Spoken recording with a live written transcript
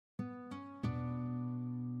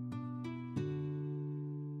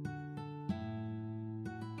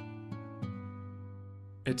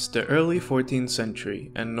It's the early 14th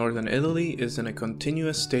century, and northern Italy is in a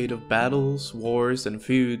continuous state of battles, wars, and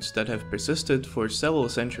feuds that have persisted for several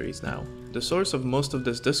centuries now. The source of most of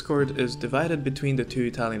this discord is divided between the two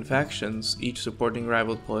Italian factions, each supporting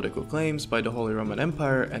rival political claims by the Holy Roman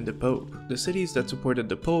Empire and the Pope. The cities that supported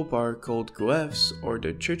the Pope are called Guelphs, or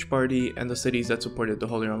the Church Party, and the cities that supported the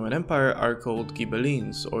Holy Roman Empire are called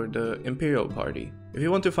Ghibellines, or the Imperial Party. If you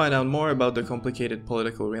want to find out more about the complicated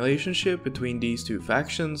political relationship between these two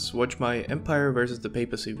factions, watch my Empire versus the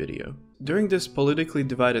Papacy video. During this politically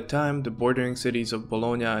divided time, the bordering cities of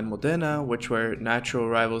Bologna and Modena, which were natural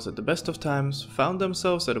rivals at the best of times, found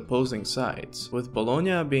themselves at opposing sides, with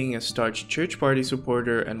Bologna being a staunch Church Party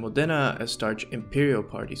supporter and Modena a staunch Imperial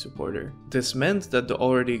Party supporter. This meant that the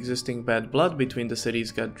already existing bad blood between the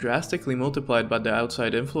cities got drastically multiplied by the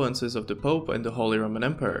outside influences of the Pope and the Holy Roman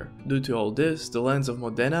Emperor. Due to all this, the lands of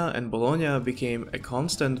Modena and Bologna became a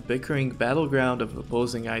constant bickering battleground of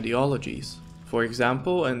opposing ideologies. For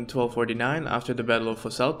example, in 1249, after the Battle of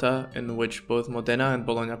Fossalta, in which both Modena and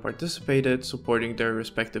Bologna participated, supporting their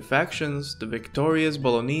respective factions, the victorious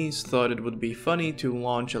Bolognese thought it would be funny to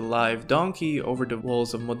launch a live donkey over the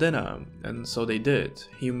walls of Modena, and so they did,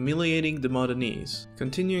 humiliating the Modenese.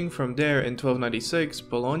 Continuing from there, in 1296,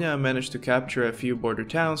 Bologna managed to capture a few border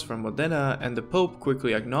towns from Modena, and the Pope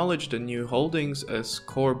quickly acknowledged the new holdings as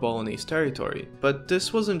core Bolognese territory. But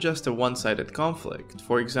this wasn't just a one-sided conflict.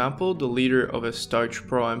 For example, the leader of a staunch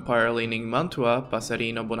pro-empire leaning Mantua,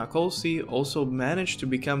 Passerino Bonacolsi, also managed to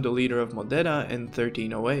become the leader of Modena in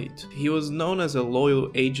 1308. He was known as a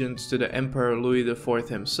loyal agent to the Emperor Louis IV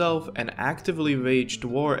himself and actively waged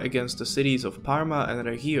war against the cities of Parma and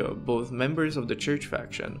Reggio, both members of the church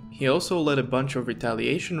faction. He also led a bunch of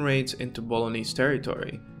retaliation raids into Bolognese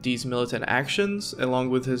territory. These militant actions, along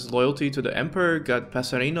with his loyalty to the emperor, got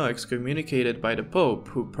Passerino excommunicated by the Pope,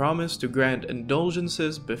 who promised to grant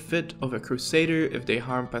indulgences befit of a crusader if they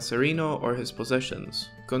harmed Passerino or his possessions.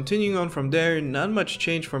 Continuing on from there, not much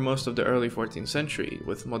changed for most of the early 14th century,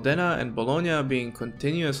 with Modena and Bologna being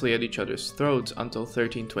continuously at each other's throats until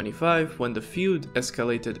 1325, when the feud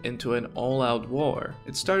escalated into an all-out war.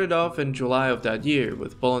 It started off in July of that year,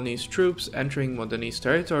 with Bolognese troops entering Modenese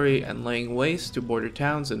territory and laying waste to border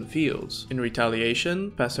towns and fields. In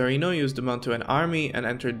retaliation, Passerino used the Mantuan army and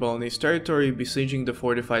entered Bolognese territory, besieging the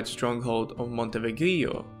fortified stronghold of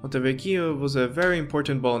Monteveglio. Monteveglio was a very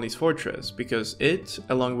important Bolognese fortress, because it,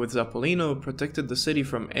 along with Zappolino, protected the city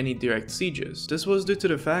from any direct sieges. This was due to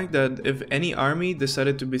the fact that if any army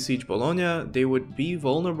decided to besiege Bologna, they would be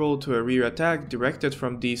vulnerable to a rear attack directed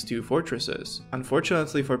from these two fortresses.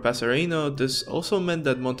 Unfortunately for Passerino, this also meant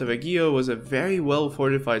that Monteveglio was a very well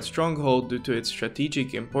fortified stronghold due to its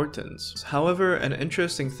strategic importance. However, an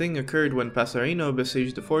interesting thing occurred when Passerino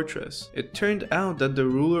besieged the fortress. It turned out that the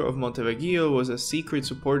ruler of Monteveglio was a secret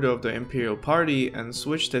supporter of the Imperial Party and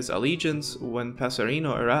switched his allegiance when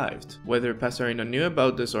Passerino arrived. Whether Passerino knew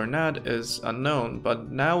about this or not is unknown,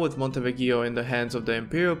 but now with Monteveglio in the hands of the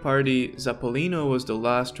Imperial Party, Zappolino was the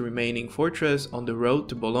last remaining fortress on the road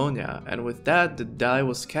to Bologna, and with that the die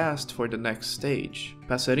was cast for the next stage.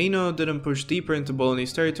 Passerino didn't push deeper into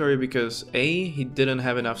Bolognese territory because A, he didn't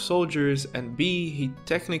have enough soldiers, and B, he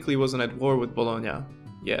technically wasn't at war with Bologna.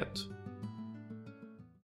 Yet.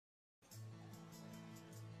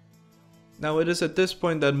 Now, it is at this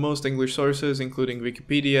point that most English sources, including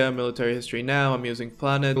Wikipedia, Military History Now, Amusing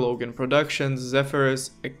Planet, Logan Productions, Zephyrus,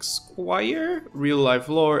 Esquire, Real Life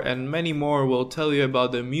Lore, and many more will tell you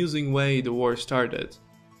about the amusing way the war started.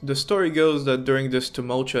 The story goes that during this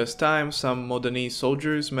tumultuous time, some Modenese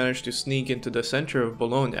soldiers managed to sneak into the center of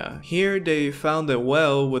Bologna. Here they found a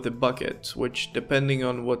well with a bucket, which, depending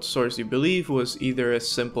on what source you believe, was either a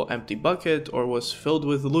simple empty bucket or was filled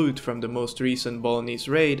with loot from the most recent Bolognese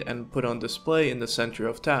raid and put on display in the center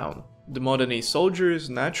of town. The Modenese soldiers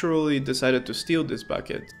naturally decided to steal this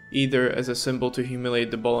bucket, either as a symbol to humiliate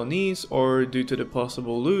the Bolognese or due to the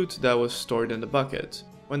possible loot that was stored in the bucket.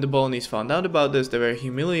 When the Bolognese found out about this, they were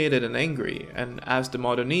humiliated and angry, and asked the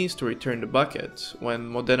Modenese to return the bucket. When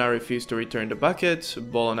Modena refused to return the bucket,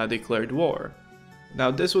 Bologna declared war. Now,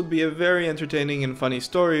 this would be a very entertaining and funny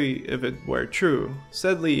story if it were true.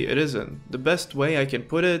 Sadly, it isn't. The best way I can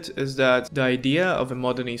put it is that the idea of a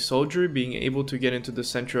Modenese soldier being able to get into the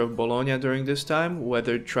center of Bologna during this time,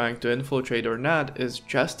 whether trying to infiltrate or not, is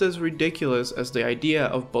just as ridiculous as the idea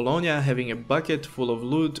of Bologna having a bucket full of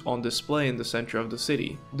loot on display in the center of the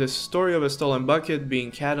city. This story of a stolen bucket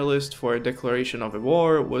being catalyst for a declaration of a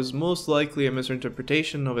war was most likely a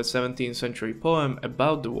misinterpretation of a 17th century poem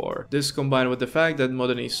about the war. This combined with the fact that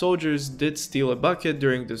Modenese soldiers did steal a bucket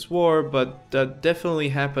during this war, but that definitely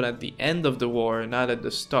happened at the end of the war, not at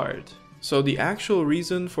the start. So the actual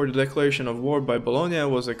reason for the declaration of war by Bologna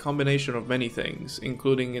was a combination of many things,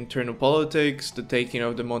 including internal politics, the taking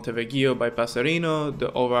of the Montevideo by Passerino,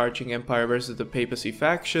 the overarching empire versus the papacy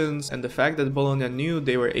factions, and the fact that Bologna knew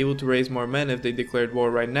they were able to raise more men if they declared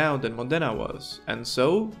war right now than Modena was. And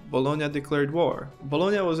so, Bologna declared war.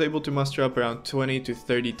 Bologna was able to muster up around 20 to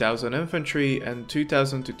 30,000 infantry and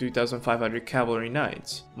 2,000 to 2,500 cavalry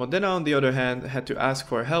knights. Modena, on the other hand, had to ask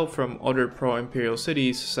for help from other pro-imperial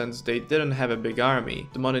cities since they didn't have a big army.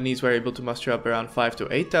 The Modenese were able to muster up around 5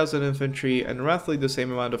 to 8,000 infantry and roughly the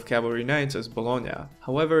same amount of cavalry knights as Bologna.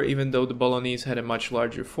 However, even though the Bolognese had a much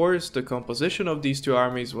larger force, the composition of these two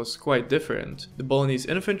armies was quite different. The Bolognese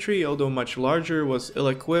infantry, although much larger, was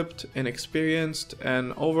ill-equipped, inexperienced,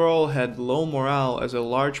 and overall had low morale as a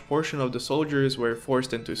large portion of the soldiers were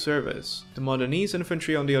forced into service. The Modenese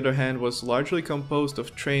infantry, on the other hand, was largely composed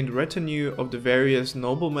of trained retinue of the various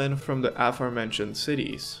noblemen from the aforementioned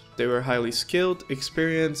cities. They were highly skilled,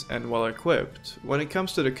 experienced, and well equipped. When it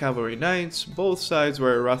comes to the cavalry knights, both sides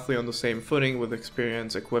were roughly on the same footing with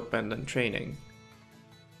experience, equipment, and training.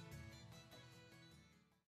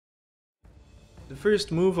 The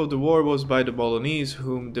first move of the war was by the Bolognese,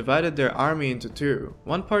 whom divided their army into two.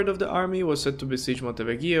 One part of the army was set to besiege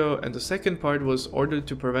Montevideo, and the second part was ordered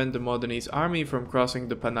to prevent the Modenese army from crossing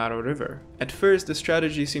the Panaro River. At first, the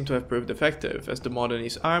strategy seemed to have proved effective, as the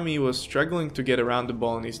Modenese army was struggling to get around the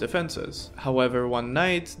Bolognese defenses. However, one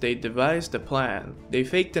night, they devised a plan. They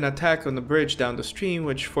faked an attack on the bridge down the stream,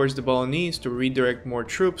 which forced the Bolognese to redirect more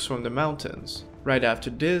troops from the mountains. Right after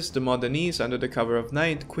this, the Modenese, under the cover of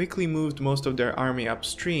night, quickly moved most of their army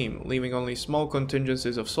upstream, leaving only small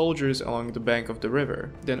contingencies of soldiers along the bank of the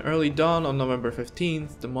river. Then early dawn on November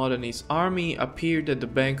 15th, the Modenese army appeared at the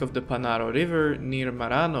bank of the Panaro River near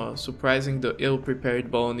Marano, surprising the ill-prepared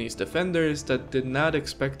Bolognese defenders that did not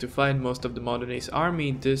expect to find most of the Modenese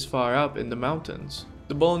army this far up in the mountains.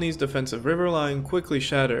 The Bolognese defensive river line quickly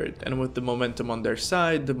shattered, and with the momentum on their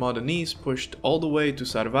side, the Modenese pushed all the way to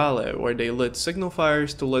Sarvale, where they lit signal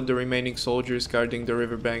fires to let the remaining soldiers guarding the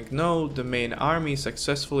riverbank know the main army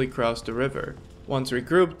successfully crossed the river. Once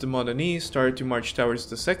regrouped, the Modenese started to march towards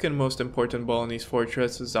the second most important Bolognese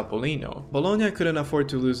fortress, Zappolino. Bologna couldn't afford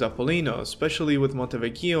to lose Zappolino, especially with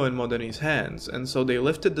Montevideo in Modenese hands, and so they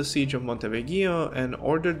lifted the siege of Montevideo and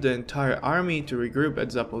ordered the entire army to regroup at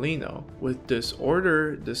Zappolino. With this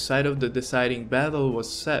order, the site of the deciding battle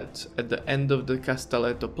was set at the end of the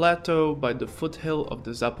Castelletto plateau by the foothill of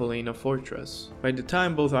the Zappolino fortress. By the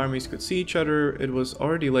time both armies could see each other, it was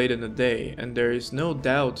already late in the day, and there is no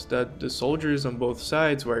doubt that the soldiers on both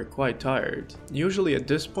sides were quite tired. Usually at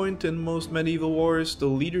this point in most medieval wars, the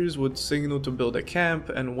leaders would signal to build a camp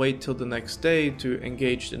and wait till the next day to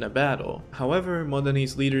engage in a battle. However,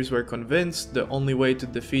 Modenese leaders were convinced the only way to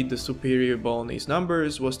defeat the superior Bolognese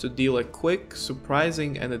numbers was to deal a quick,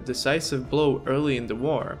 surprising, and a decisive blow early in the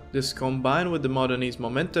war. This, combined with the Modenese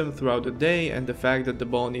momentum throughout the day and the fact that the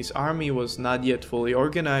Bolognese army was not yet fully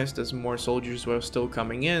organized as more soldiers were still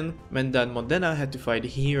coming in, meant that Modena had to fight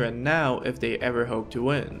here and now if they ever hoped to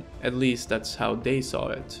win. At least that's how they saw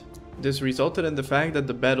it. This resulted in the fact that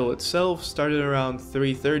the battle itself started around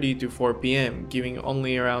 3:30 to 4 PM, giving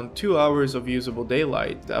only around 2 hours of usable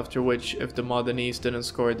daylight, after which, if the Modenese didn't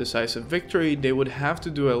score a decisive victory, they would have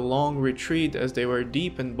to do a long retreat as they were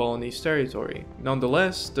deep in Bolognese territory.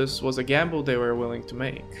 Nonetheless, this was a gamble they were willing to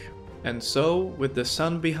make. And so, with the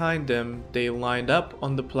sun behind them, they lined up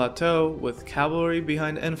on the plateau with cavalry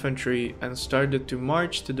behind infantry and started to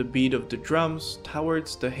march to the beat of the drums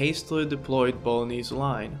towards the hastily deployed Bolognese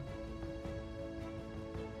line.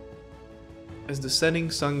 As the setting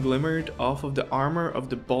sun glimmered off of the armor of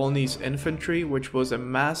the Bolognese infantry, which was a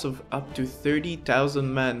mass of up to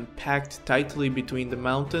 30,000 men packed tightly between the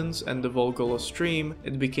mountains and the Volgolo stream,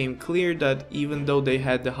 it became clear that even though they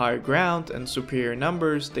had the higher ground and superior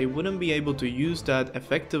numbers, they wouldn't be able to use that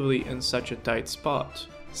effectively in such a tight spot.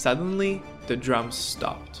 Suddenly, the drums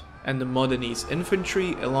stopped, and the Modenese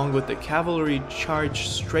infantry along with the cavalry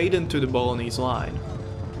charged straight into the Bolognese line.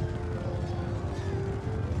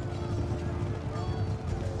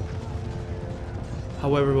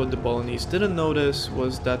 However, what the Bolognese didn't notice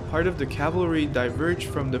was that part of the cavalry diverged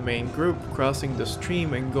from the main group, crossing the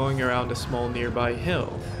stream and going around a small nearby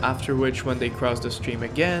hill, after which when they crossed the stream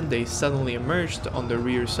again, they suddenly emerged on the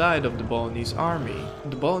rear side of the Bolognese army.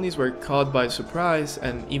 The Bolognese were caught by surprise,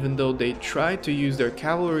 and even though they tried to use their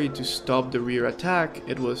cavalry to stop the rear attack,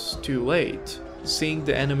 it was too late. Seeing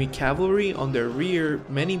the enemy cavalry on their rear,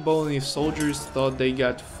 many Bolognese soldiers thought they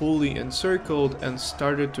got fully encircled and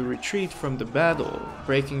started to retreat from the battle,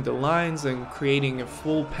 breaking the lines and creating a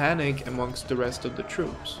full panic amongst the rest of the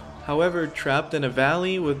troops. However, trapped in a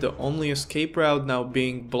valley with the only escape route now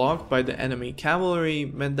being blocked by the enemy cavalry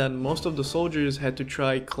meant that most of the soldiers had to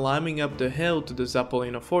try climbing up the hill to the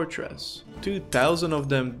Zappolino fortress. 2,000 of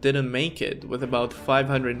them didn't make it, with about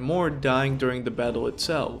 500 more dying during the battle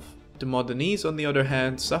itself. The Modenese, on the other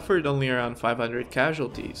hand, suffered only around 500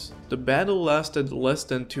 casualties. The battle lasted less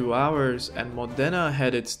than 2 hours and Modena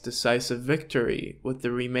had its decisive victory, with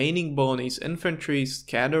the remaining Bolognese infantry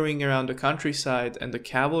scattering around the countryside and the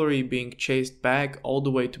cavalry being chased back all the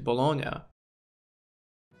way to Bologna.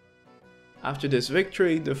 After this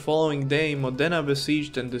victory, the following day Modena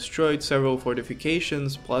besieged and destroyed several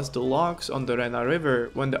fortifications plus the locks on the Rena River.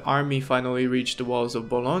 When the army finally reached the walls of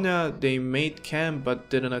Bologna, they made camp but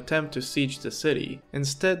didn't attempt to siege the city.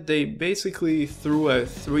 Instead, they basically threw a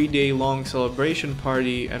 3-day long celebration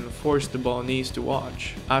party and forced the Bolognese to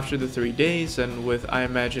watch. After the 3 days, and with I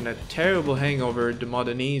imagine a terrible hangover, the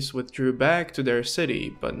Modenese withdrew back to their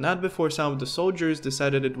city, but not before some of the soldiers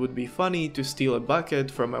decided it would be funny to steal a bucket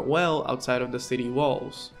from a well outside of the city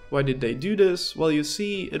walls. Why did they do this? Well, you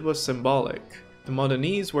see, it was symbolic. The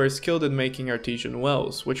Modenese were skilled in making artesian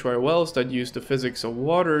wells, which were wells that used the physics of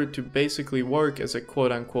water to basically work as a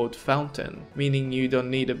quote-unquote fountain, meaning you don't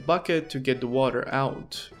need a bucket to get the water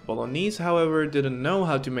out. Bolognese, however, didn't know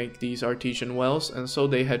how to make these artesian wells, and so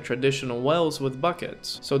they had traditional wells with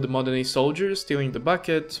buckets. So the Modenese soldiers stealing the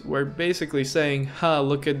bucket were basically saying, "Ha,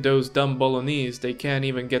 look at those dumb Bolognese, they can't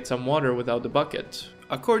even get some water without the bucket."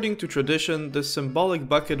 According to tradition, this symbolic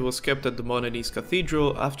bucket was kept at the Modenese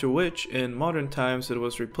cathedral, after which, in modern times, it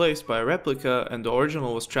was replaced by a replica and the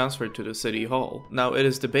original was transferred to the city hall. Now, it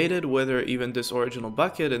is debated whether even this original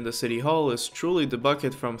bucket in the city hall is truly the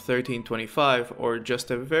bucket from 1325 or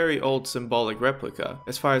just a very old symbolic replica.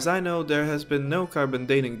 As far as I know, there has been no carbon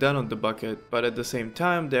dating done on the bucket, but at the same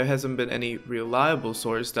time, there hasn't been any reliable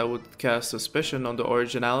source that would cast suspicion on the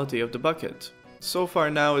originality of the bucket. So far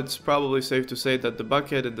now, it's probably safe to say that the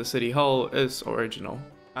bucket in the city hall is original.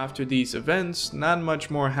 After these events, not much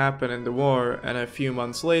more happened in the war, and a few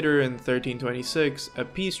months later, in 1326, a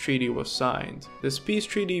peace treaty was signed. This peace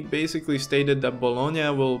treaty basically stated that Bologna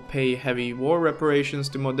will pay heavy war reparations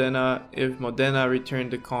to Modena if Modena returned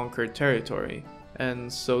the conquered territory.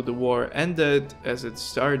 And so the war ended as it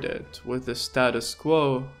started, with the status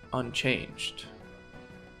quo unchanged.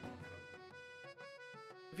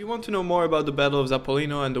 If you want to know more about the Battle of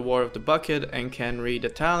Zappolino and the War of the Bucket and can read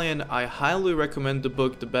Italian, I highly recommend the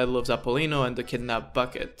book The Battle of Zappolino and the Kidnapped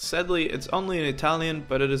Bucket. Sadly, it's only in Italian,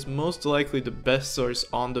 but it is most likely the best source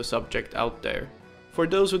on the subject out there. For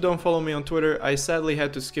those who don't follow me on Twitter, I sadly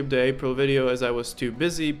had to skip the April video as I was too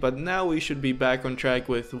busy, but now we should be back on track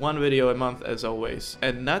with 1 video a month as always.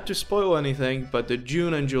 And not to spoil anything, but the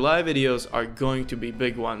June and July videos are going to be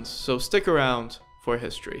big ones, so stick around for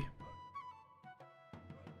history.